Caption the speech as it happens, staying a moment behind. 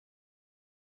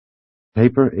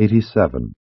Paper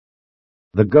 87.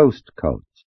 The Ghost Cult.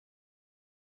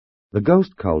 The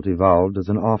ghost cult evolved as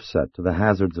an offset to the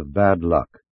hazards of bad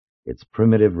luck. Its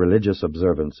primitive religious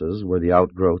observances were the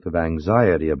outgrowth of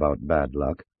anxiety about bad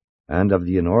luck and of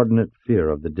the inordinate fear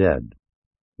of the dead.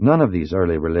 None of these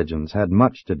early religions had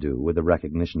much to do with the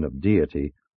recognition of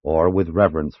deity or with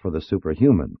reverence for the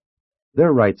superhuman.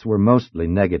 Their rites were mostly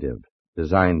negative,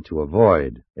 designed to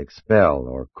avoid, expel,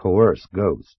 or coerce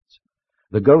ghosts.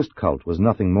 The ghost cult was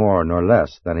nothing more nor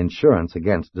less than insurance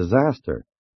against disaster.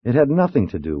 It had nothing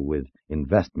to do with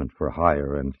investment for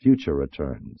higher and future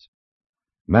returns.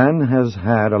 Man has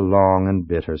had a long and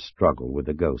bitter struggle with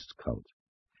the ghost cult.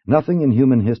 Nothing in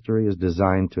human history is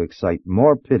designed to excite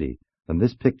more pity than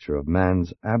this picture of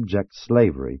man's abject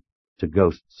slavery to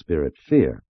ghost spirit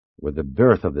fear. With the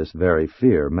birth of this very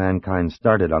fear, mankind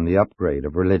started on the upgrade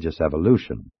of religious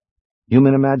evolution.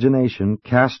 Human imagination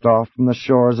cast off from the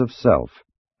shores of self,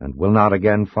 and will not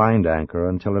again find anchor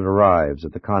until it arrives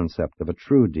at the concept of a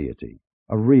true deity,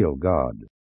 a real God.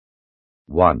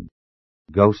 1.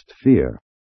 Ghost fear.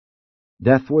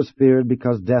 Death was feared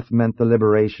because death meant the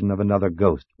liberation of another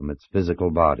ghost from its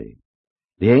physical body.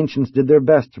 The ancients did their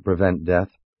best to prevent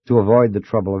death, to avoid the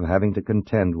trouble of having to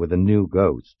contend with a new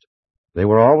ghost. They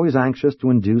were always anxious to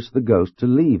induce the ghost to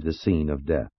leave the scene of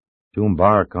death, to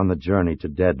embark on the journey to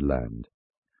Deadland.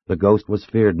 The ghost was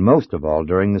feared most of all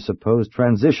during the supposed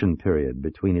transition period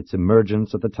between its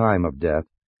emergence at the time of death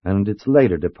and its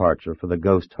later departure for the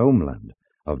ghost homeland,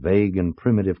 a vague and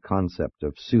primitive concept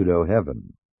of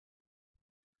pseudo-heaven.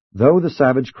 Though the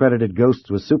savage credited ghosts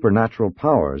with supernatural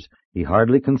powers, he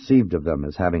hardly conceived of them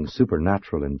as having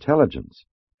supernatural intelligence.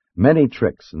 Many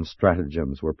tricks and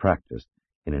stratagems were practiced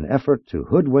in an effort to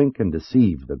hoodwink and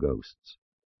deceive the ghosts.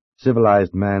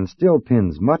 Civilized man still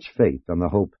pins much faith on the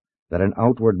hope that an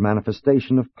outward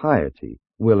manifestation of piety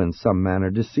will in some manner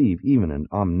deceive even an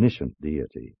omniscient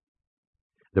deity.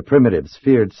 The primitives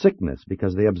feared sickness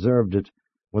because they observed it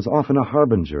was often a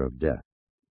harbinger of death.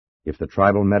 If the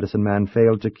tribal medicine man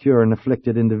failed to cure an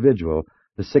afflicted individual,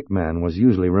 the sick man was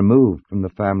usually removed from the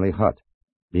family hut,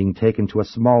 being taken to a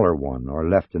smaller one or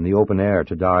left in the open air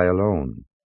to die alone.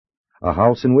 A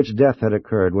house in which death had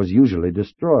occurred was usually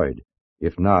destroyed.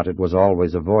 If not, it was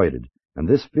always avoided, and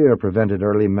this fear prevented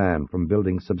early man from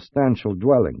building substantial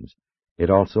dwellings. It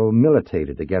also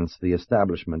militated against the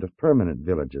establishment of permanent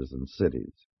villages and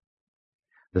cities.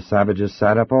 The savages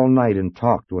sat up all night and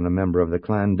talked when a member of the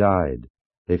clan died.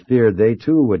 They feared they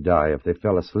too would die if they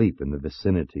fell asleep in the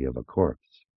vicinity of a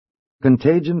corpse.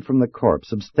 Contagion from the corpse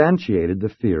substantiated the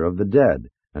fear of the dead,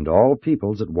 and all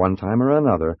peoples at one time or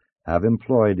another have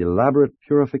employed elaborate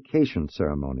purification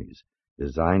ceremonies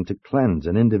designed to cleanse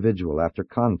an individual after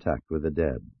contact with the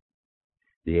dead.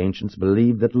 The ancients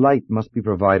believed that light must be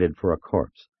provided for a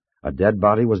corpse. A dead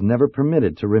body was never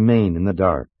permitted to remain in the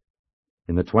dark.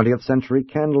 In the 20th century,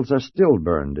 candles are still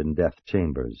burned in death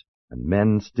chambers, and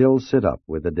men still sit up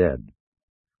with the dead.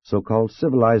 So-called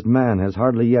civilized man has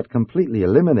hardly yet completely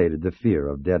eliminated the fear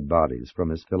of dead bodies from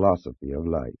his philosophy of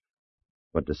life.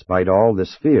 But despite all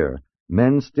this fear,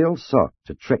 men still sought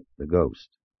to trick the ghost.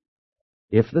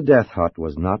 If the death hut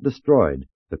was not destroyed,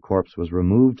 the corpse was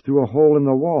removed through a hole in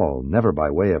the wall, never by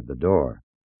way of the door.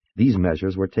 These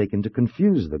measures were taken to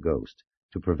confuse the ghost,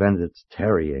 to prevent its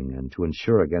tarrying and to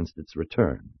ensure against its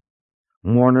return.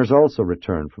 Mourners also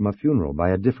returned from a funeral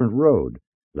by a different road,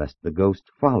 lest the ghost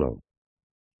follow.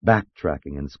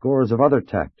 Backtracking and scores of other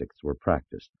tactics were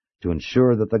practiced to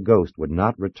ensure that the ghost would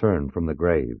not return from the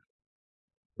grave.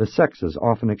 The sexes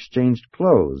often exchanged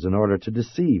clothes in order to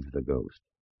deceive the ghost.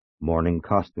 Mourning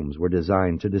costumes were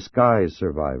designed to disguise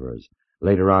survivors,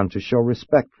 later on to show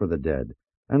respect for the dead,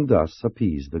 and thus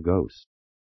appease the ghost.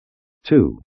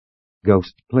 2.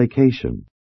 Ghost placation.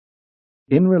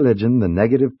 In religion, the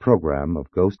negative program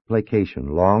of ghost placation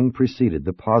long preceded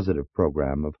the positive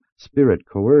program of spirit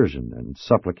coercion and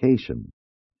supplication.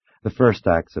 The first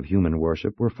acts of human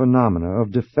worship were phenomena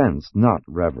of defense, not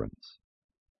reverence.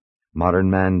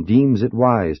 Modern man deems it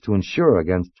wise to insure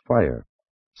against fire,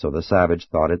 so the savage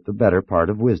thought it the better part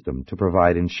of wisdom to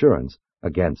provide insurance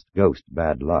against ghost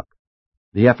bad luck.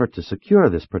 The effort to secure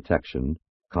this protection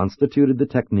constituted the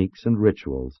techniques and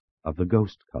rituals of the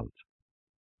ghost cult.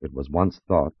 It was once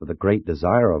thought that the great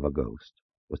desire of a ghost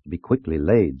was to be quickly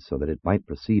laid so that it might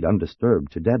proceed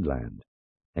undisturbed to Deadland.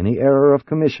 Any error of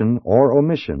commission or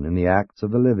omission in the acts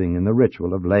of the living in the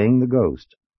ritual of laying the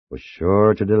ghost was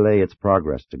sure to delay its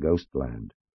progress to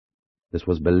Ghostland. This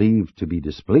was believed to be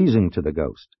displeasing to the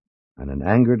ghost, and an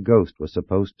angered ghost was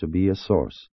supposed to be a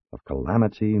source of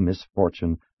calamity,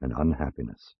 misfortune, and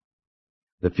unhappiness.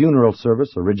 The funeral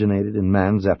service originated in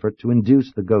man's effort to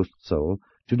induce the ghost soul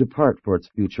to depart for its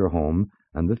future home,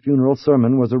 and the funeral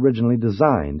sermon was originally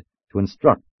designed to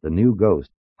instruct the new ghost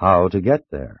how to get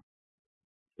there.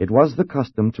 It was the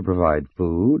custom to provide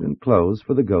food and clothes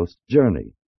for the ghost's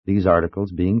journey, these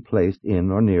articles being placed in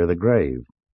or near the grave.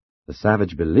 The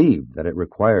savage believed that it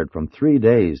required from 3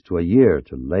 days to a year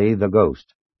to lay the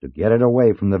ghost, to get it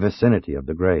away from the vicinity of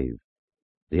the grave.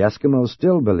 The Eskimos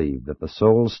still believe that the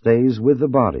soul stays with the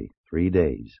body 3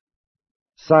 days.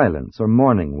 Silence or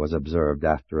mourning was observed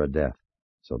after a death,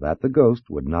 so that the ghost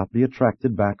would not be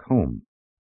attracted back home.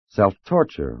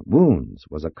 Self-torture, wounds,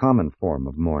 was a common form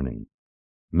of mourning.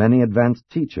 Many advanced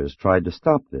teachers tried to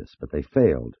stop this, but they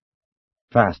failed.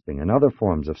 Fasting and other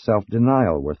forms of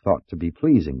self-denial were thought to be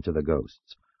pleasing to the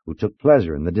ghosts, who took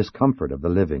pleasure in the discomfort of the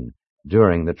living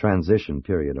during the transition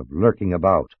period of lurking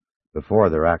about before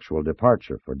their actual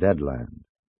departure for Deadland.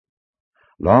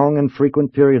 Long and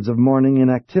frequent periods of mourning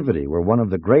inactivity were one of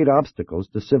the great obstacles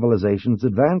to civilization's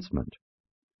advancement.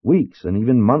 Weeks and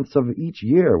even months of each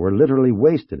year were literally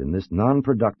wasted in this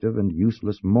non-productive and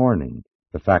useless mourning.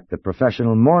 The fact that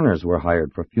professional mourners were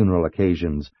hired for funeral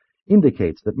occasions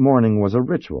indicates that mourning was a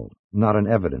ritual, not an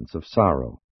evidence of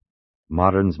sorrow.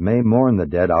 Moderns may mourn the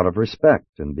dead out of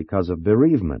respect and because of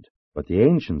bereavement, but the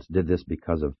ancients did this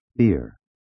because of fear.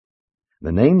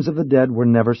 The names of the dead were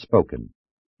never spoken.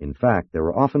 In fact, they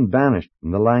were often banished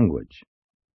from the language.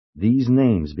 These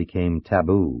names became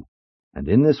taboo, and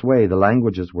in this way the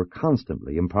languages were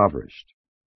constantly impoverished.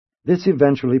 This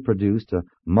eventually produced a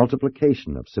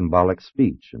multiplication of symbolic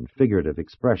speech and figurative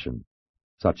expression,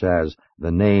 such as the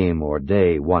name or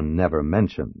day one never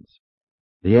mentions.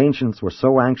 The ancients were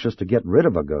so anxious to get rid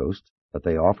of a ghost that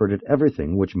they offered it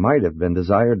everything which might have been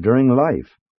desired during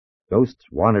life. Ghosts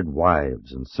wanted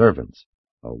wives and servants.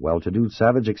 A well-to-do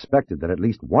savage expected that at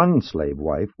least one slave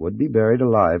wife would be buried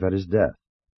alive at his death.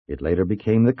 It later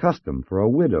became the custom for a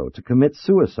widow to commit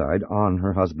suicide on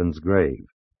her husband's grave.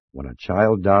 When a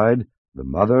child died, the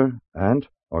mother, aunt,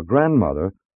 or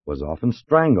grandmother was often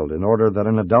strangled in order that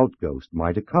an adult ghost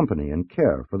might accompany and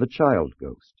care for the child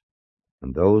ghost.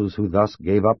 And those who thus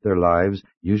gave up their lives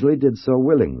usually did so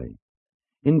willingly.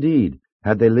 Indeed,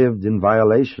 had they lived in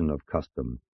violation of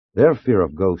custom, their fear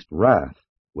of ghost wrath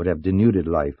would have denuded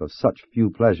life of such few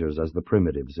pleasures as the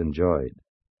primitives enjoyed.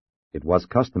 It was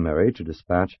customary to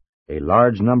dispatch a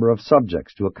large number of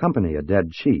subjects to accompany a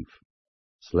dead chief.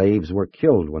 Slaves were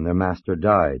killed when their master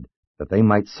died, that they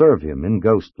might serve him in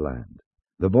Ghostland.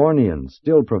 The Borneans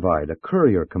still provide a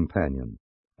courier companion.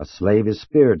 A slave is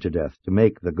speared to death to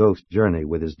make the ghost journey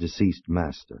with his deceased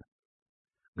master.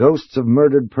 Ghosts of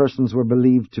murdered persons were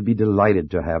believed to be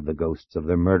delighted to have the ghosts of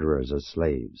their murderers as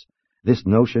slaves. This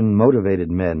notion motivated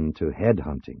men to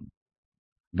head-hunting.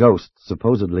 Ghosts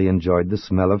supposedly enjoyed the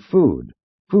smell of food.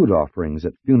 Food offerings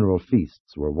at funeral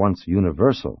feasts were once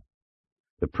universal.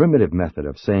 The primitive method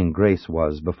of saying grace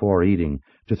was, before eating,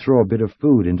 to throw a bit of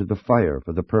food into the fire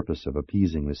for the purpose of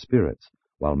appeasing the spirits,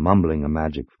 while mumbling a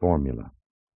magic formula.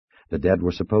 The dead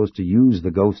were supposed to use the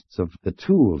ghosts of the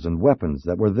tools and weapons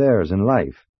that were theirs in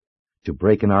life. To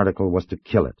break an article was to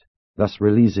kill it, thus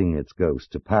releasing its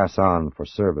ghost to pass on for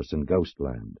service in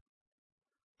Ghostland.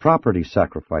 Property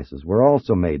sacrifices were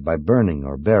also made by burning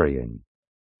or burying.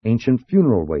 Ancient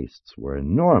funeral wastes were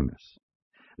enormous.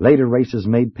 Later races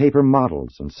made paper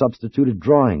models and substituted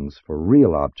drawings for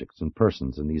real objects and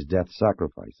persons in these death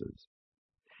sacrifices.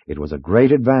 It was a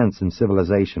great advance in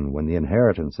civilization when the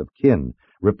inheritance of kin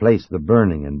replaced the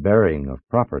burning and burying of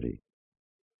property.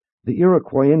 The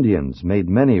Iroquois Indians made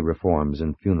many reforms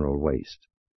in funeral waste,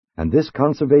 and this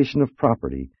conservation of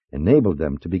property enabled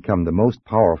them to become the most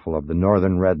powerful of the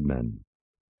northern red men.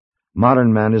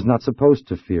 Modern man is not supposed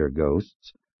to fear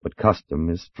ghosts, but custom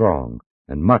is strong,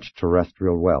 and much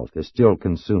terrestrial wealth is still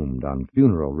consumed on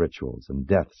funeral rituals and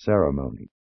death ceremonies.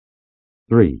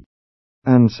 3.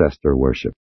 Ancestor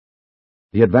worship.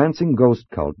 The advancing ghost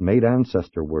cult made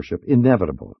ancestor worship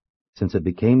inevitable, since it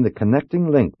became the connecting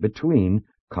link between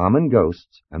common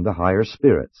ghosts and the higher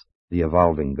spirits, the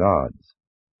evolving gods.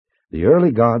 The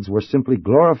early gods were simply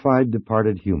glorified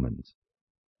departed humans.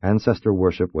 Ancestor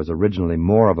worship was originally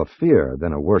more of a fear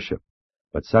than a worship,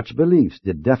 but such beliefs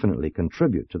did definitely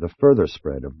contribute to the further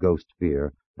spread of ghost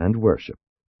fear and worship.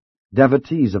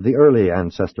 Devotees of the early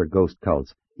ancestor ghost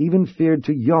cults even feared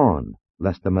to yawn,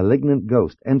 lest a malignant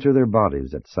ghost enter their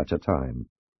bodies at such a time.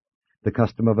 The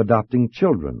custom of adopting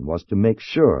children was to make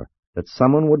sure that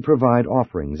someone would provide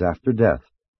offerings after death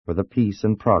for the peace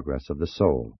and progress of the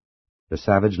soul. The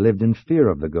savage lived in fear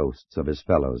of the ghosts of his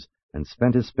fellows and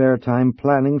spent his spare time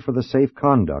planning for the safe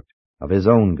conduct of his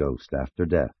own ghost after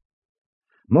death.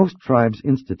 Most tribes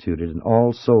instituted an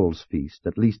All Souls feast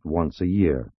at least once a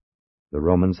year. The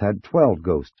Romans had 12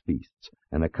 ghost feasts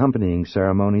and accompanying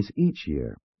ceremonies each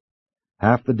year.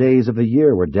 Half the days of the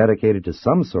year were dedicated to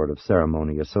some sort of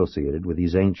ceremony associated with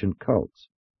these ancient cults.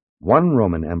 One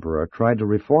Roman emperor tried to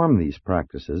reform these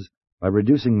practices by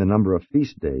reducing the number of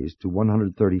feast days to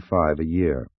 135 a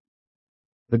year.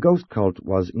 The ghost cult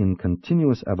was in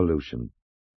continuous evolution,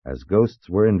 as ghosts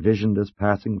were envisioned as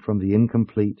passing from the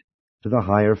incomplete to the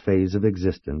higher phase of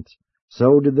existence.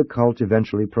 So did the cult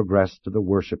eventually progress to the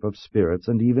worship of spirits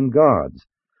and even gods.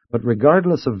 But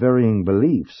regardless of varying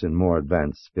beliefs in more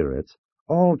advanced spirits,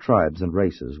 all tribes and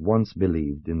races once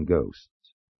believed in ghosts.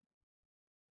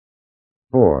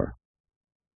 4.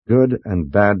 Good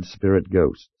and bad spirit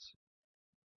ghosts.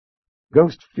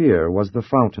 Ghost fear was the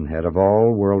fountainhead of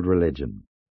all world religion,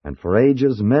 and for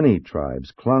ages many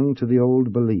tribes clung to the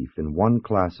old belief in one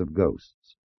class of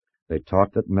ghosts. They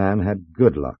taught that man had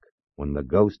good luck when the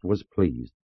ghost was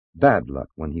pleased, bad luck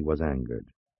when he was angered.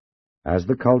 As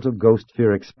the cult of ghost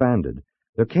fear expanded,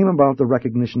 there came about the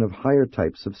recognition of higher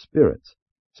types of spirits,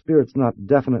 spirits not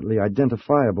definitely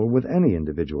identifiable with any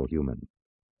individual human.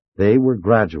 They were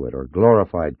graduate or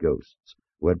glorified ghosts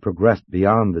who had progressed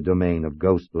beyond the domain of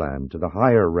ghostland to the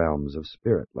higher realms of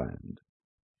spiritland.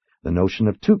 The notion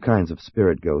of two kinds of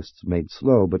spirit ghosts made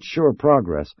slow but sure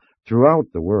progress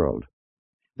throughout the world.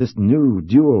 This new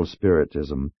dual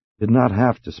spiritism did not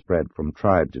have to spread from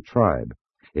tribe to tribe.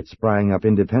 It sprang up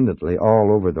independently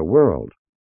all over the world.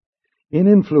 In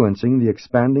influencing the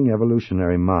expanding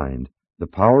evolutionary mind, the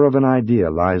power of an idea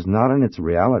lies not in its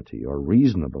reality or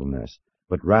reasonableness,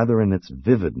 but rather in its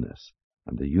vividness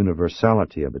and the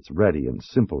universality of its ready and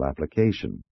simple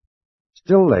application.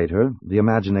 Still later, the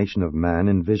imagination of man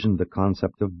envisioned the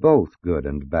concept of both good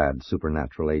and bad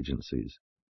supernatural agencies.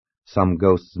 Some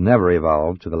ghosts never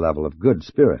evolved to the level of good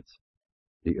spirits.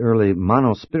 The early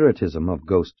monospiritism of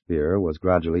ghost fear was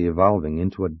gradually evolving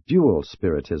into a dual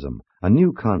spiritism, a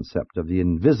new concept of the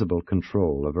invisible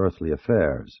control of earthly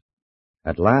affairs.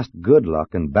 At last, good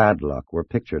luck and bad luck were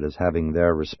pictured as having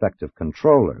their respective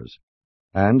controllers,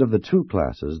 and of the two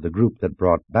classes, the group that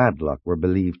brought bad luck were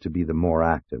believed to be the more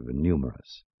active and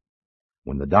numerous.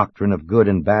 When the doctrine of good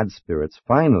and bad spirits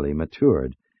finally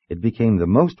matured, it became the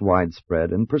most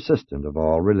widespread and persistent of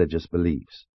all religious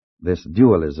beliefs. This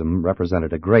dualism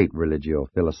represented a great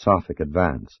religio-philosophic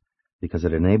advance, because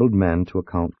it enabled men to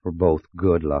account for both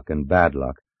good luck and bad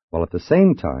luck, while at the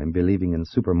same time believing in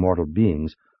supermortal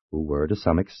beings who were, to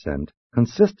some extent,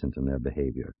 consistent in their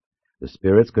behavior. The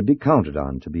spirits could be counted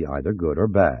on to be either good or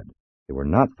bad. They were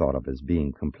not thought of as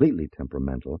being completely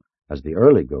temperamental, as the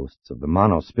early ghosts of the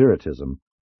monospiritism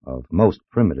of most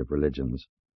primitive religions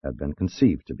had been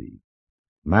conceived to be.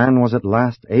 Man was at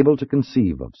last able to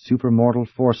conceive of supermortal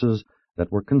forces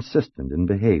that were consistent in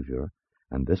behavior,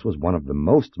 and this was one of the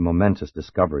most momentous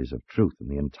discoveries of truth in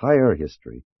the entire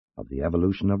history of the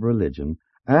evolution of religion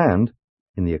and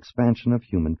in the expansion of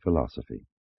human philosophy.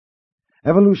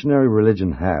 Evolutionary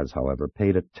religion has, however,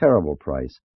 paid a terrible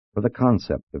price for the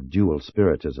concept of dual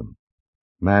spiritism.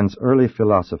 Man's early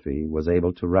philosophy was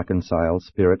able to reconcile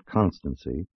spirit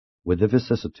constancy with the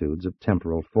vicissitudes of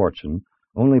temporal fortune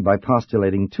only by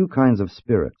postulating two kinds of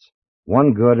spirits,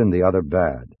 one good and the other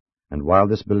bad, and while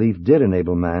this belief did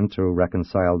enable man to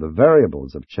reconcile the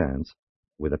variables of chance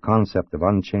with the concept of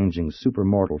unchanging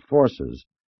supermortal forces,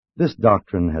 this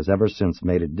doctrine has ever since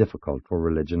made it difficult for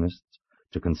religionists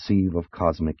to conceive of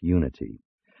cosmic unity.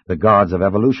 The gods of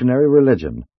evolutionary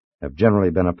religion have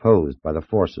generally been opposed by the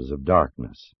forces of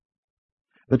darkness.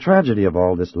 The tragedy of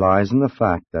all this lies in the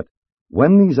fact that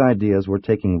when these ideas were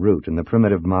taking root in the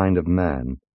primitive mind of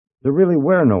man, there really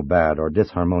were no bad or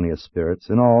disharmonious spirits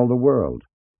in all the world.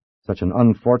 Such an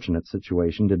unfortunate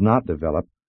situation did not develop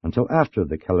until after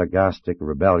the Chelagastic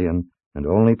rebellion and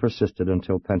only persisted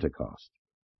until Pentecost.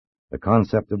 The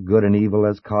concept of good and evil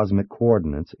as cosmic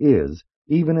coordinates is,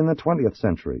 even in the 20th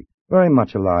century, very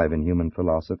much alive in human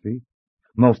philosophy.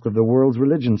 Most of the world's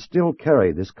religions still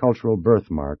carry this cultural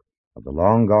birthmark of the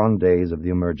long-gone days of the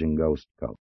emerging ghost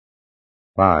cult.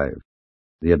 5.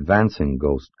 The advancing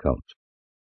ghost cult.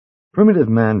 Primitive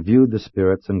man viewed the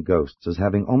spirits and ghosts as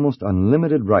having almost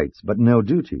unlimited rights but no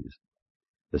duties.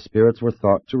 The spirits were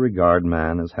thought to regard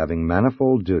man as having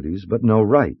manifold duties but no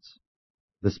rights.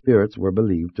 The spirits were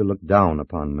believed to look down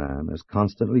upon man as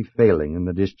constantly failing in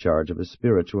the discharge of his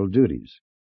spiritual duties.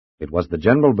 It was the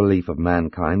general belief of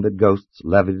mankind that ghosts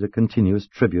levied a continuous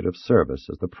tribute of service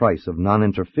as the price of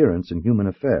non-interference in human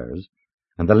affairs,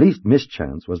 and the least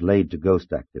mischance was laid to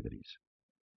ghost activities.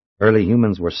 Early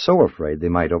humans were so afraid they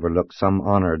might overlook some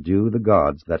honor due the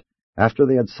gods that, after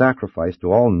they had sacrificed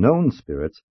to all known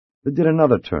spirits, they did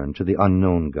another turn to the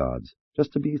unknown gods,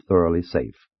 just to be thoroughly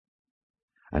safe.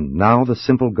 and now the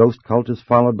simple ghost cult is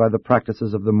followed by the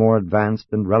practices of the more advanced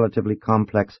and relatively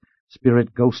complex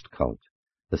spirit ghost cult,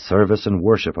 the service and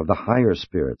worship of the higher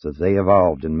spirits as they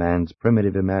evolved in man's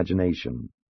primitive imagination.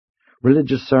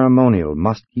 Religious ceremonial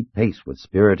must keep pace with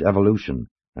spirit evolution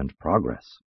and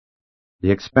progress.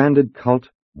 The expanded cult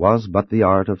was but the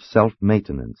art of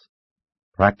self-maintenance,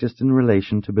 practiced in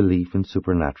relation to belief in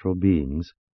supernatural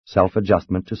beings,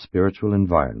 self-adjustment to spiritual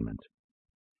environment.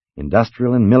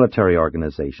 Industrial and military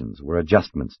organizations were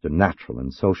adjustments to natural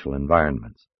and social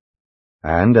environments.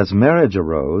 And as marriage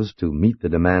arose to meet the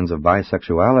demands of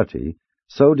bisexuality,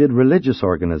 so did religious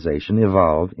organization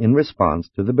evolve in response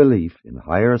to the belief in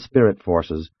higher spirit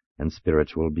forces and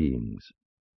spiritual beings.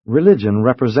 Religion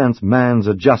represents man's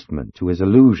adjustment to his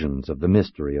illusions of the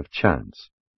mystery of chance.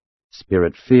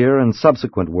 Spirit fear and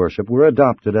subsequent worship were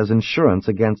adopted as insurance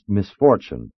against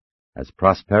misfortune, as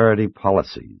prosperity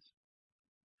policies.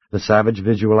 The savage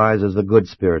visualizes the good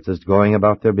spirits as going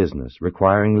about their business,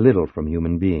 requiring little from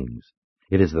human beings.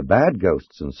 It is the bad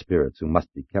ghosts and spirits who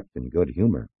must be kept in good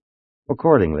humor.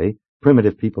 Accordingly,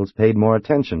 primitive peoples paid more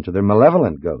attention to their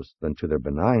malevolent ghosts than to their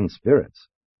benign spirits.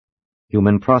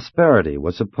 Human prosperity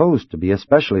was supposed to be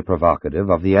especially provocative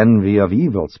of the envy of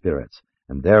evil spirits,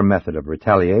 and their method of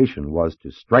retaliation was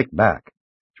to strike back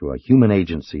through a human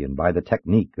agency and by the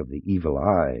technique of the evil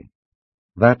eye.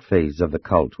 That phase of the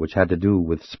cult which had to do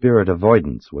with spirit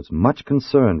avoidance was much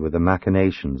concerned with the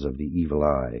machinations of the evil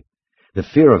eye. The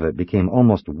fear of it became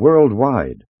almost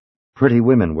worldwide. Pretty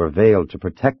women were veiled to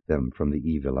protect them from the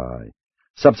evil eye.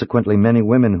 Subsequently, many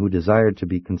women who desired to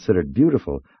be considered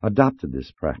beautiful adopted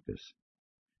this practice.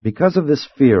 Because of this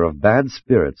fear of bad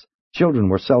spirits, children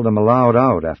were seldom allowed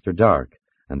out after dark,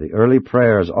 and the early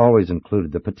prayers always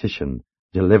included the petition,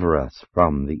 "Deliver us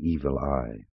from the evil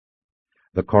eye."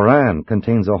 The Koran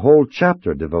contains a whole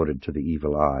chapter devoted to the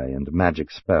evil eye and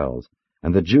magic spells,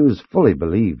 and the Jews fully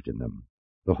believed in them.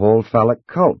 The whole phallic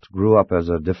cult grew up as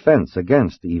a defense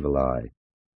against the evil eye.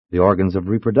 The organs of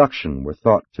reproduction were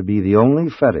thought to be the only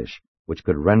fetish which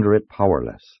could render it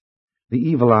powerless. The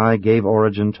evil eye gave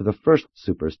origin to the first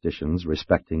superstitions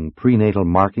respecting prenatal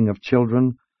marking of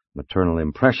children, maternal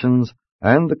impressions,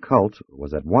 and the cult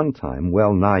was at one time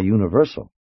well-nigh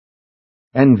universal.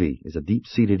 Envy is a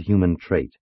deep-seated human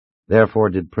trait. Therefore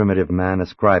did primitive man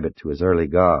ascribe it to his early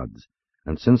gods,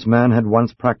 and since man had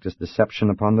once practiced deception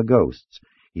upon the ghosts,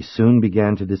 he soon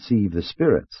began to deceive the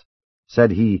spirits.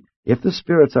 Said he, "If the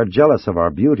spirits are jealous of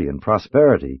our beauty and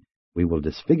prosperity, we will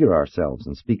disfigure ourselves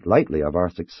and speak lightly of our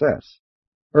success."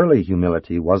 Early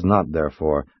humility was not,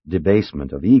 therefore,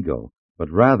 debasement of ego, but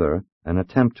rather an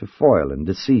attempt to foil and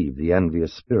deceive the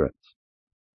envious spirits.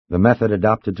 The method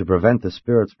adopted to prevent the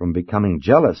spirits from becoming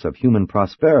jealous of human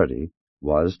prosperity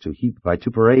was to heap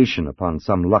vituperation upon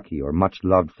some lucky or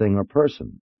much-loved thing or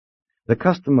person. The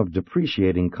custom of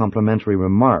depreciating complimentary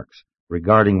remarks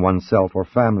regarding oneself or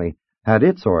family had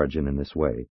its origin in this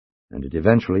way, and it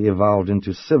eventually evolved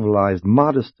into civilized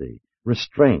modesty,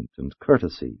 restraint, and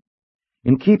courtesy.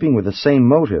 In keeping with the same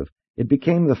motive, it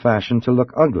became the fashion to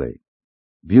look ugly.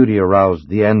 Beauty aroused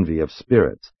the envy of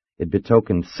spirits. It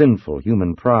betokened sinful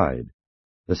human pride.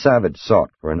 The savage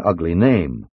sought for an ugly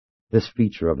name. This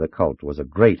feature of the cult was a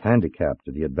great handicap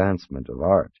to the advancement of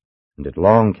art, and it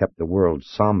long kept the world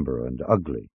somber and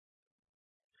ugly.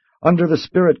 Under the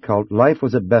spirit cult, life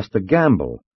was at best a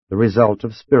gamble, the result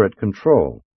of spirit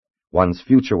control. One's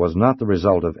future was not the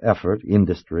result of effort,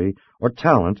 industry, or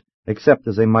talent, except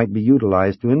as they might be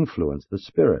utilized to influence the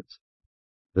spirits.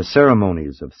 The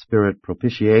ceremonies of spirit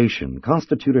propitiation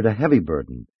constituted a heavy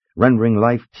burden, rendering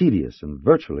life tedious and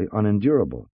virtually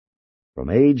unendurable. From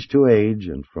age to age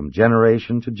and from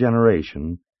generation to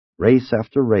generation, race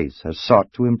after race has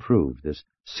sought to improve this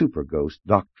super-ghost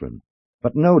doctrine,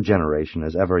 but no generation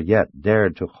has ever yet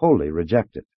dared to wholly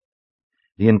reject it.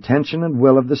 The intention and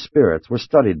will of the spirits were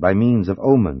studied by means of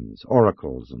omens,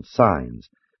 oracles, and signs,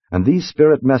 and these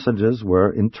spirit messages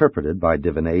were interpreted by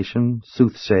divination,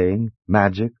 soothsaying,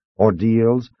 magic,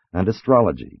 ordeals, and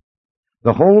astrology.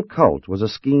 The whole cult was a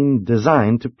scheme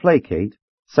designed to placate,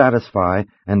 satisfy,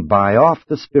 and buy off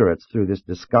the spirits through this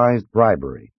disguised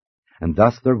bribery, and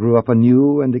thus there grew up a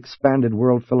new and expanded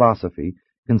world philosophy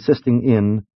consisting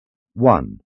in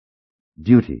 1.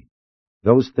 Duty,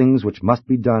 those things which must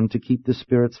be done to keep the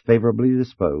spirits favorably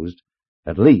disposed,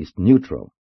 at least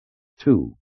neutral.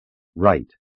 2. Right,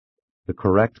 the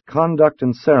correct conduct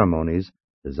and ceremonies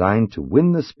designed to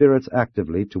win the spirits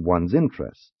actively to one's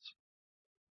interests.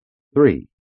 3.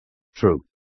 Truth,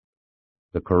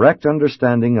 the correct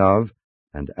understanding of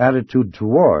and attitude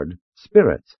toward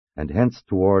spirits, and hence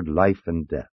toward life and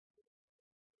death.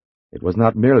 It was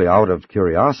not merely out of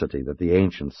curiosity that the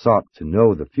ancients sought to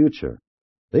know the future.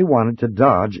 They wanted to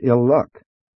dodge ill luck.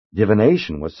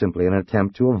 Divination was simply an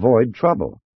attempt to avoid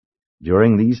trouble.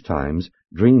 During these times,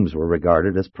 dreams were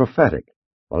regarded as prophetic,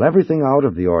 while everything out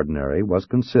of the ordinary was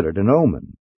considered an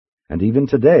omen. And even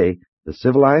today, the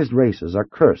civilized races are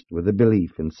cursed with the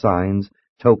belief in signs,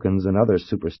 tokens, and other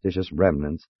superstitious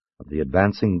remnants of the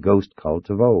advancing ghost cult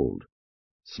of old.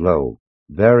 Slow,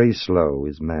 very slow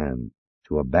is man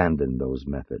to abandon those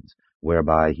methods,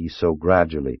 whereby he so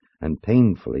gradually and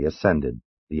painfully ascended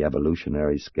the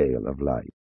evolutionary scale of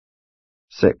life.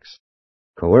 6.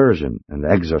 Coercion and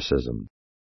exorcism.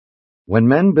 When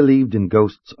men believed in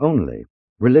ghosts only,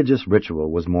 religious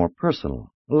ritual was more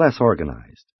personal, less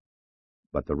organized.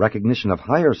 But the recognition of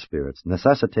higher spirits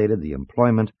necessitated the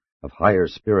employment of higher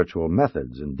spiritual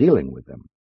methods in dealing with them.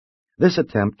 This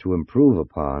attempt to improve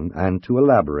upon and to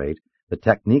elaborate the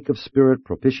technique of spirit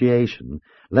propitiation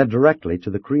led directly to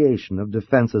the creation of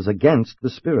defenses against the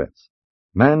spirits.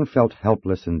 Man felt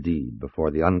helpless indeed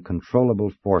before the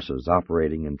uncontrollable forces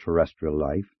operating in terrestrial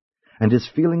life, and his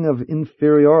feeling of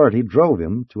inferiority drove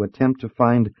him to attempt to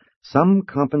find some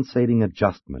compensating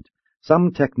adjustment,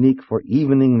 some technique for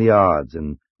evening the odds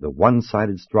in the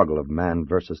one-sided struggle of man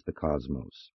versus the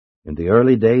cosmos. In the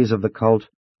early days of the cult,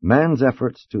 man's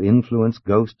efforts to influence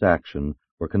ghost action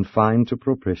were confined to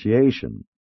propitiation,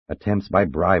 attempts by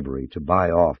bribery to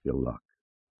buy off ill luck.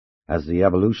 As the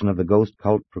evolution of the ghost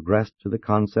cult progressed to the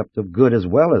concept of good as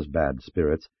well as bad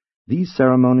spirits, these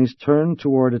ceremonies turned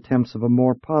toward attempts of a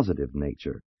more positive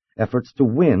nature, efforts to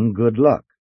win good luck.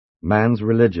 Man's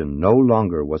religion no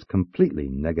longer was completely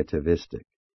negativistic,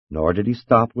 nor did he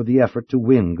stop with the effort to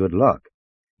win good luck.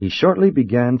 He shortly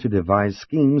began to devise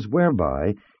schemes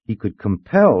whereby he could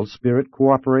compel spirit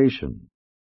cooperation.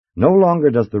 No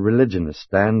longer does the religionist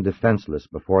stand defenseless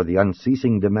before the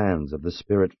unceasing demands of the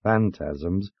spirit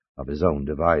phantasms of his own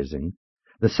devising.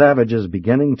 The savage is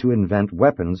beginning to invent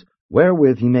weapons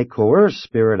wherewith he may coerce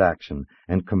spirit action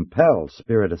and compel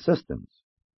spirit assistance.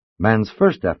 Man's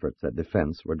first efforts at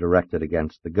defense were directed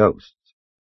against the ghosts.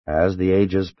 As the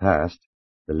ages passed,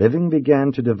 the living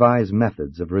began to devise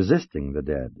methods of resisting the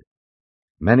dead.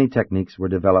 Many techniques were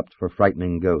developed for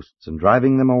frightening ghosts and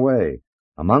driving them away,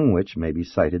 among which may be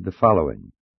cited the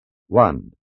following.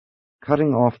 1.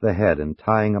 Cutting off the head and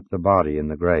tying up the body in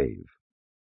the grave.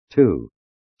 2.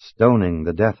 Stoning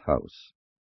the death house.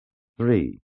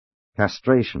 3.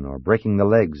 Castration or breaking the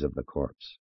legs of the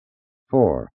corpse.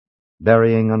 4.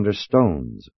 Burying under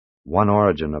stones, one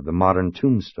origin of the modern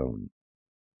tombstone.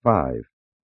 5.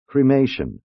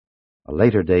 Cremation, a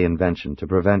later-day invention to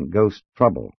prevent ghost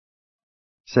trouble.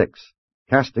 6.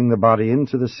 Casting the body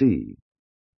into the sea.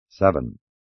 7.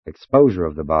 Exposure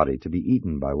of the body to be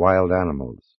eaten by wild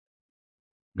animals.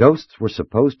 Ghosts were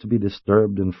supposed to be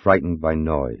disturbed and frightened by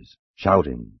noise.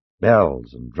 Shouting,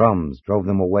 bells, and drums drove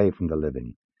them away from the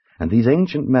living, and these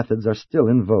ancient methods are still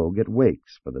in vogue at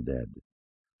wakes for the dead.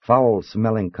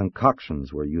 Foul-smelling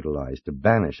concoctions were utilized to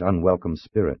banish unwelcome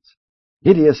spirits.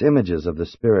 Hideous images of the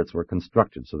spirits were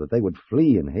constructed so that they would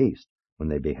flee in haste when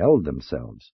they beheld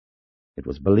themselves. It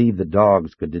was believed that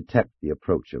dogs could detect the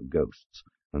approach of ghosts,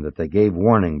 and that they gave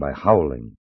warning by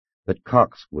howling, that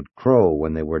cocks would crow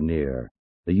when they were near.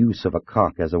 The use of a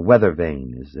cock as a weather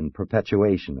vane is in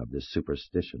perpetuation of this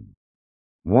superstition.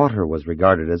 Water was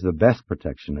regarded as the best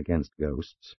protection against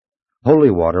ghosts.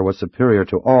 Holy water was superior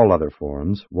to all other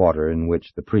forms, water in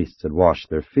which the priests had washed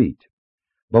their feet.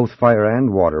 Both fire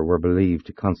and water were believed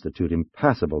to constitute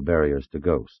impassable barriers to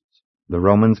ghosts. The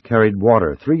Romans carried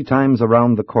water 3 times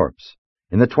around the corpse.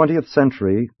 In the 20th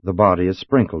century, the body is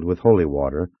sprinkled with holy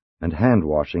water, and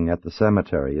hand-washing at the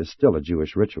cemetery is still a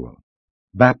Jewish ritual.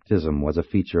 Baptism was a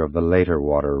feature of the later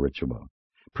water ritual.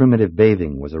 Primitive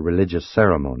bathing was a religious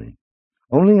ceremony.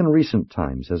 Only in recent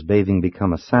times has bathing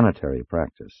become a sanitary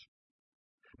practice.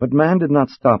 But man did not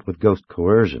stop with ghost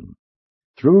coercion.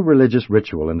 Through religious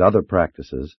ritual and other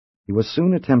practices, he was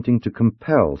soon attempting to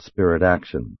compel spirit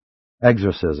action.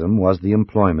 Exorcism was the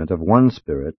employment of one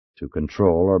spirit to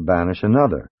control or banish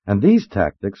another, and these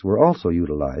tactics were also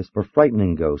utilized for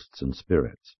frightening ghosts and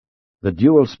spirits. The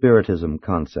dual spiritism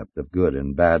concept of good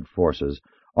and bad forces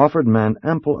offered man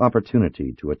ample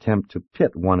opportunity to attempt to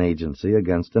pit one agency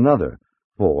against another,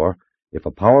 for, if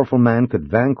a powerful man could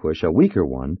vanquish a weaker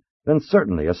one, then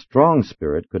certainly a strong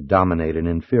spirit could dominate an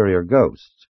inferior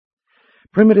ghost.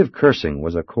 Primitive cursing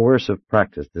was a coercive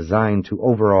practice designed to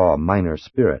overawe minor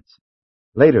spirits.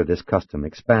 Later this custom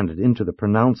expanded into the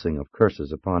pronouncing of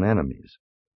curses upon enemies.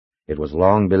 It was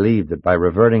long believed that by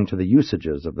reverting to the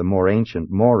usages of the more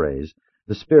ancient mores,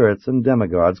 the spirits and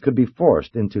demigods could be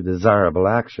forced into desirable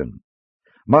action.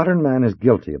 Modern man is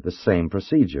guilty of the same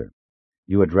procedure.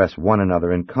 You address one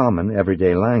another in common,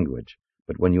 everyday language,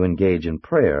 but when you engage in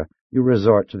prayer, you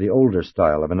resort to the older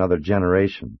style of another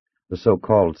generation, the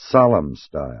so-called solemn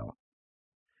style.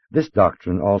 This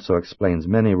doctrine also explains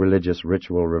many religious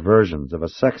ritual reversions of a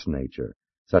sex nature,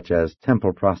 such as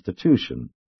temple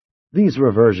prostitution. These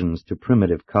reversions to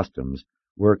primitive customs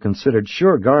were considered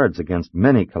sure guards against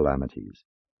many calamities,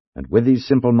 and with these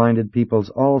simple-minded peoples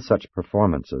all such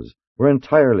performances were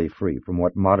entirely free from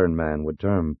what modern man would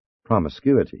term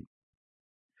promiscuity.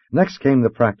 Next came the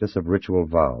practice of ritual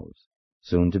vows,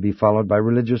 soon to be followed by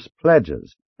religious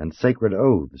pledges and sacred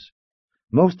oaths.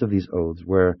 Most of these oaths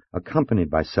were accompanied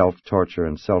by self-torture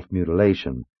and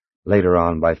self-mutilation, later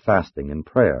on by fasting and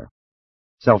prayer.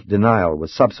 Self-denial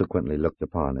was subsequently looked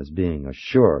upon as being a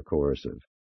sure coercive.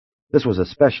 This was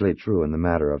especially true in the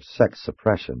matter of sex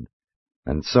suppression,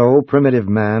 and so primitive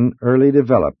man early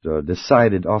developed a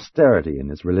decided austerity in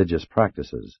his religious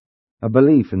practices, a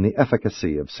belief in the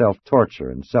efficacy of self-torture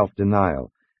and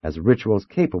self-denial as rituals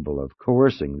capable of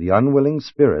coercing the unwilling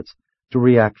spirits to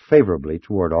react favorably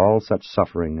toward all such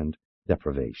suffering and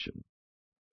deprivation.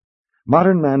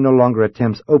 Modern man no longer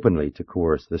attempts openly to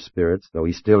coerce the spirits, though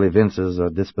he still evinces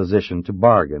a disposition to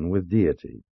bargain with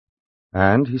deity.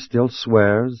 And he still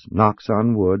swears, knocks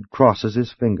on wood, crosses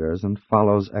his fingers, and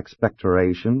follows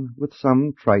expectoration with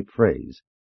some trite phrase.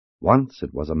 Once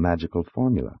it was a magical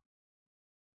formula.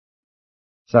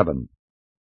 7.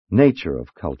 Nature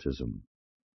of cultism.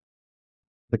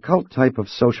 The cult type of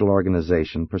social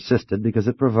organization persisted because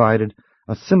it provided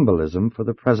a symbolism for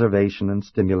the preservation and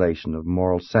stimulation of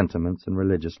moral sentiments and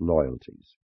religious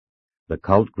loyalties. The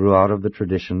cult grew out of the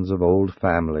traditions of old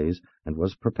families and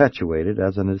was perpetuated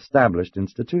as an established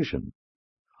institution.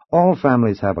 All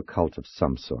families have a cult of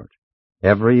some sort.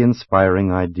 Every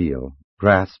inspiring ideal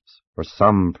grasps for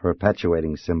some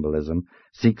perpetuating symbolism,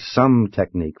 seeks some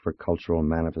technique for cultural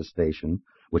manifestation,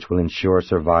 which will ensure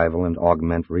survival and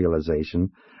augment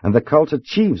realization, and the cult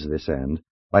achieves this end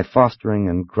by fostering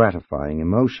and gratifying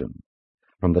emotion.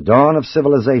 From the dawn of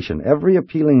civilization, every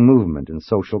appealing movement in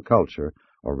social culture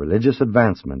or religious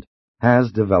advancement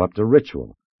has developed a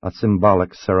ritual, a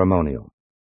symbolic ceremonial.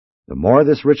 The more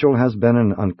this ritual has been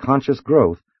an unconscious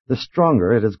growth, the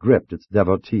stronger it has gripped its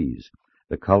devotees.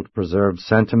 The cult preserves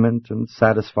sentiment and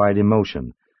satisfied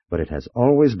emotion, but it has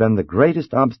always been the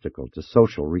greatest obstacle to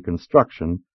social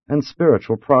reconstruction and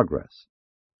spiritual progress.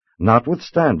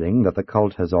 Notwithstanding that the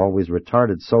cult has always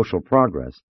retarded social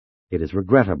progress, it is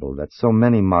regrettable that so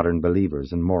many modern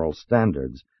believers in moral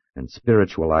standards and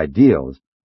spiritual ideals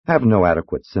have no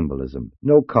adequate symbolism,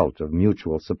 no cult of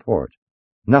mutual support,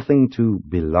 nothing to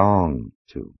belong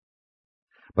to.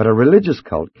 But a religious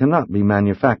cult cannot be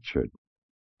manufactured.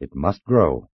 It must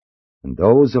grow, and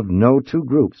those of no two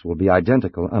groups will be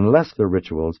identical unless their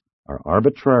rituals are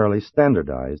arbitrarily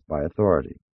standardized by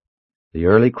authority. The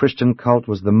early Christian cult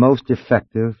was the most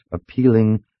effective,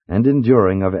 appealing, and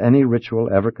enduring of any ritual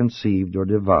ever conceived or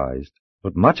devised,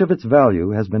 but much of its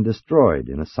value has been destroyed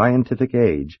in a scientific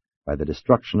age by the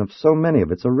destruction of so many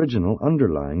of its original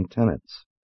underlying tenets.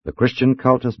 The Christian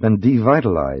cult has been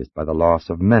devitalized by the loss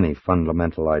of many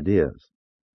fundamental ideas.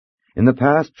 In the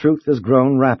past, truth has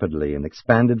grown rapidly and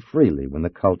expanded freely when the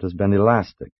cult has been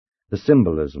elastic, the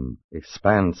symbolism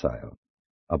expansile.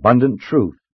 Abundant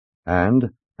truth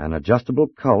and an adjustable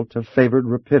cult have favored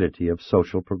rapidity of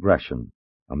social progression.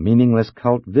 A meaningless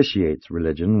cult vitiates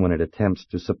religion when it attempts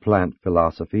to supplant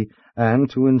philosophy and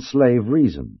to enslave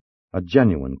reason. A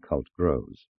genuine cult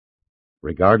grows.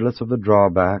 Regardless of the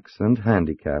drawbacks and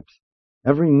handicaps,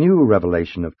 every new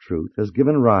revelation of truth has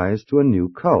given rise to a new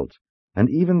cult, and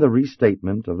even the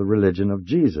restatement of the religion of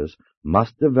Jesus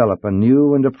must develop a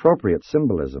new and appropriate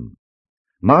symbolism.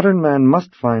 Modern man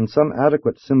must find some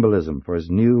adequate symbolism for his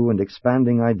new and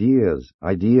expanding ideas,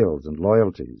 ideals, and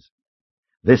loyalties.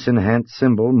 This enhanced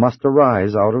symbol must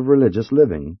arise out of religious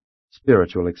living,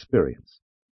 spiritual experience.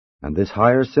 And this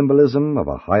higher symbolism of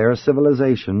a higher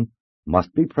civilization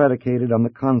must be predicated on the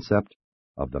concept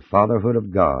of the fatherhood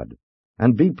of God,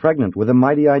 and be pregnant with a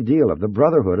mighty ideal of the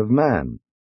brotherhood of man.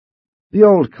 The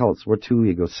old cults were too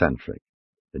egocentric.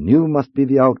 The new must be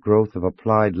the outgrowth of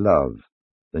applied love.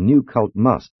 The new cult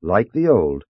must, like the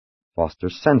old, foster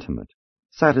sentiment,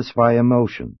 satisfy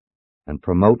emotion, and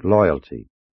promote loyalty.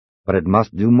 But it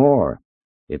must do more.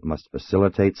 It must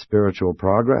facilitate spiritual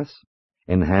progress,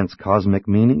 enhance cosmic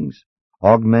meanings,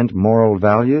 augment moral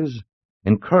values,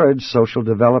 encourage social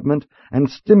development,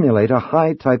 and stimulate a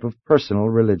high type of personal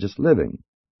religious living.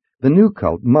 The new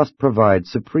cult must provide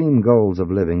supreme goals of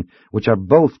living which are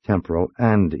both temporal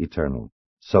and eternal,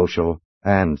 social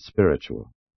and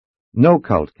spiritual. No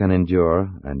cult can endure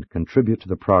and contribute to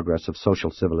the progress of social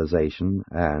civilization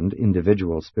and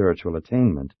individual spiritual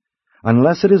attainment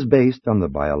unless it is based on the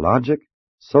biologic,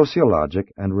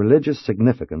 sociologic, and religious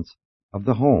significance of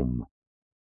the home.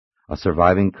 A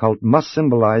surviving cult must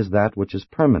symbolize that which is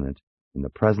permanent in the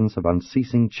presence of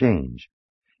unceasing change.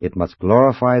 It must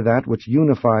glorify that which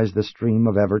unifies the stream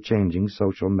of ever-changing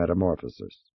social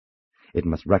metamorphosis. It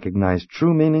must recognize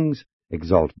true meanings,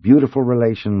 exalt beautiful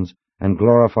relations, and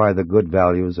glorify the good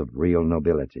values of real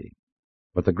nobility.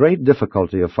 But the great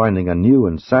difficulty of finding a new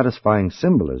and satisfying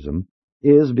symbolism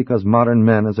is because modern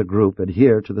men as a group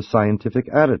adhere to the scientific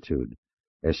attitude,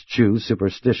 eschew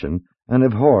superstition, and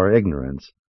abhor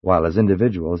ignorance, while as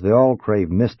individuals they all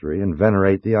crave mystery and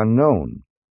venerate the unknown.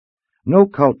 No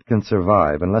cult can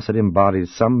survive unless it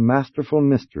embodies some masterful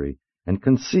mystery and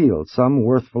conceals some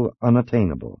worthful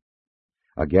unattainable.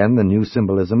 Again, the new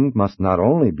symbolism must not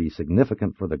only be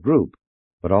significant for the group,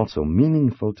 but also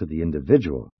meaningful to the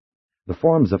individual. The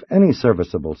forms of any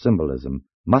serviceable symbolism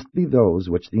must be those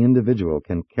which the individual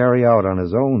can carry out on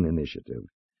his own initiative,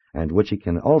 and which he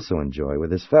can also enjoy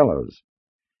with his fellows.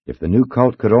 If the new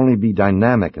cult could only be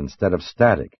dynamic instead of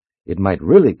static, it might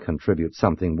really contribute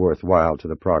something worthwhile to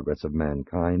the progress of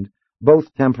mankind,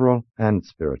 both temporal and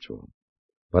spiritual.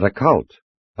 But a cult,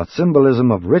 a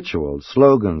symbolism of rituals,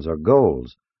 slogans, or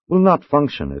goals, will not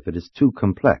function if it is too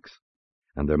complex,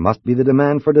 and there must be the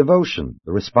demand for devotion,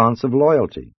 the response of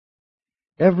loyalty.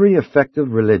 Every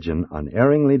effective religion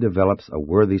unerringly develops a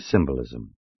worthy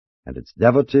symbolism, and its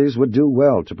devotees would do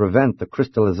well to prevent the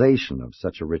crystallization of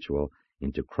such a ritual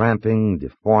into cramping,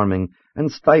 deforming,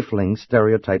 and stifling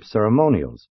stereotype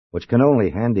ceremonials, which can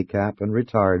only handicap and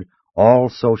retard all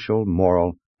social,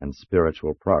 moral, and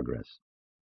spiritual progress.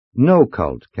 No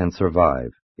cult can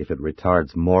survive if it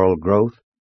retards moral growth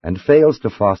and fails to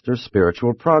foster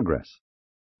spiritual progress.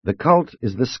 The cult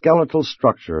is the skeletal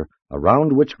structure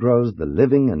around which grows the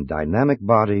living and dynamic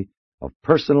body of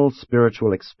personal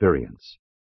spiritual experience.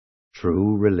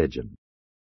 True religion.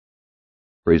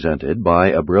 Presented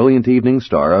by A Brilliant Evening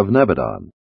Star of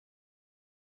Nebadon.